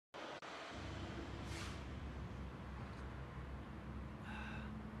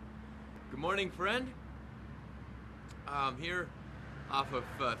morning, friend. I'm here off of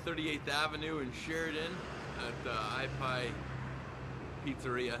 38th Avenue in Sheridan at the iPie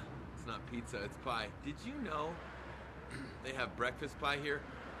Pizzeria. It's not pizza, it's pie. Did you know they have breakfast pie here?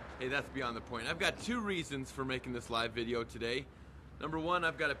 Hey, that's beyond the point. I've got two reasons for making this live video today. Number one,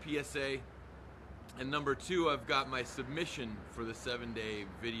 I've got a PSA. And number two, I've got my submission for the 7-day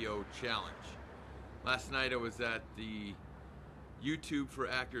video challenge. Last night I was at the YouTube for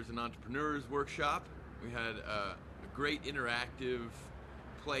Actors and Entrepreneurs workshop. We had a great interactive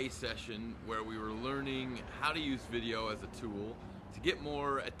play session where we were learning how to use video as a tool to get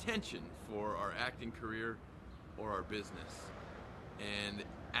more attention for our acting career or our business. And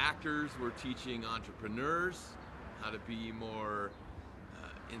actors were teaching entrepreneurs how to be more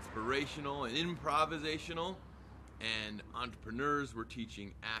inspirational and improvisational, and entrepreneurs were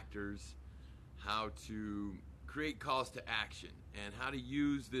teaching actors how to create calls to action and how to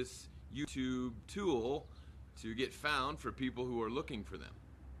use this YouTube tool to get found for people who are looking for them.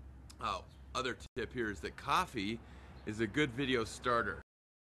 Oh, other tip here is that coffee is a good video starter.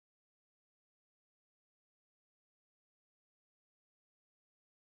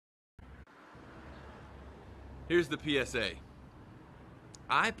 Here's the PSA.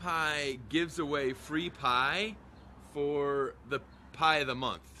 iPie gives away free pie for the pie of the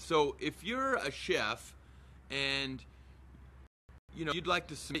month. So if you're a chef and you'd like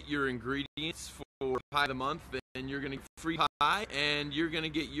to submit your ingredients for pie of the month, then you're going to get free pie and you're going to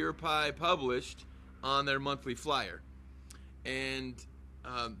get your pie published on their monthly flyer. And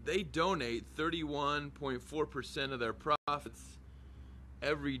they donate 31.4% of their profits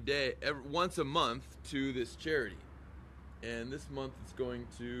once a month to this charity. And this month it's going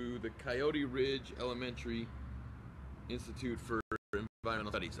to the Coyote Ridge Elementary Institute for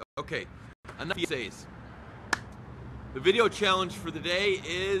Environmental Studies. Okay, enough PSAs. The video challenge for the day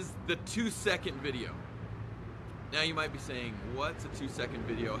is the 2-second video. Now you might be saying, what's a 2-second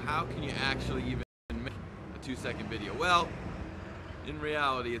video? How can you actually even make a 2-second video? Well, in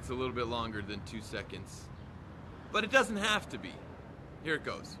reality it's a little bit longer than 2 seconds. But it doesn't have to be. Here it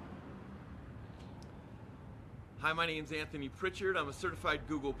goes. Hi, my name's Anthony Prichard. I'm a certified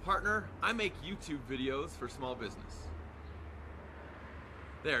Google partner. I make YouTube videos for small business.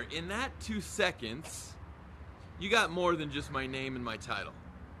 There, in that 2 seconds, you got more than just my name and my title.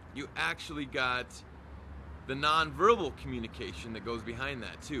 You actually got the nonverbal communication that goes behind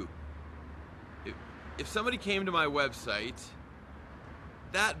that too. If somebody came to my website,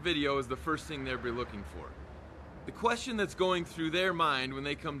 that video is the first thing they'd be looking for. The question that's going through their mind when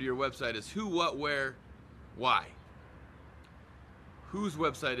they come to your website is who, what, where, why? Whose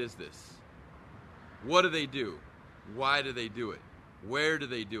website is this? What do they do? Why do they do it? Where do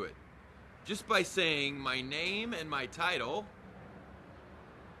they do it? Just by saying my name and my title,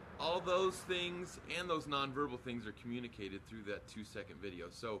 all those things and those nonverbal things are communicated through that 2-second video.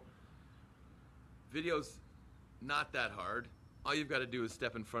 So video's not that hard. All you've got to do is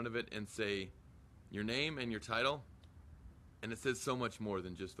step in front of it and say your name and your title, and it says so much more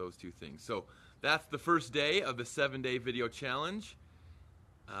than just those two things. So that's the first day of the 7-day video challenge.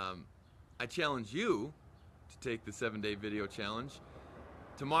 I challenge you to take the 7-day video challenge.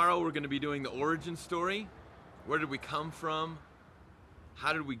 Tomorrow we're going to be doing the origin story. Where did we come from?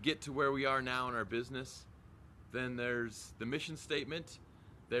 How did we get to where we are now in our business? Then there's the mission statement.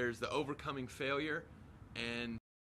 There's the overcoming failure. And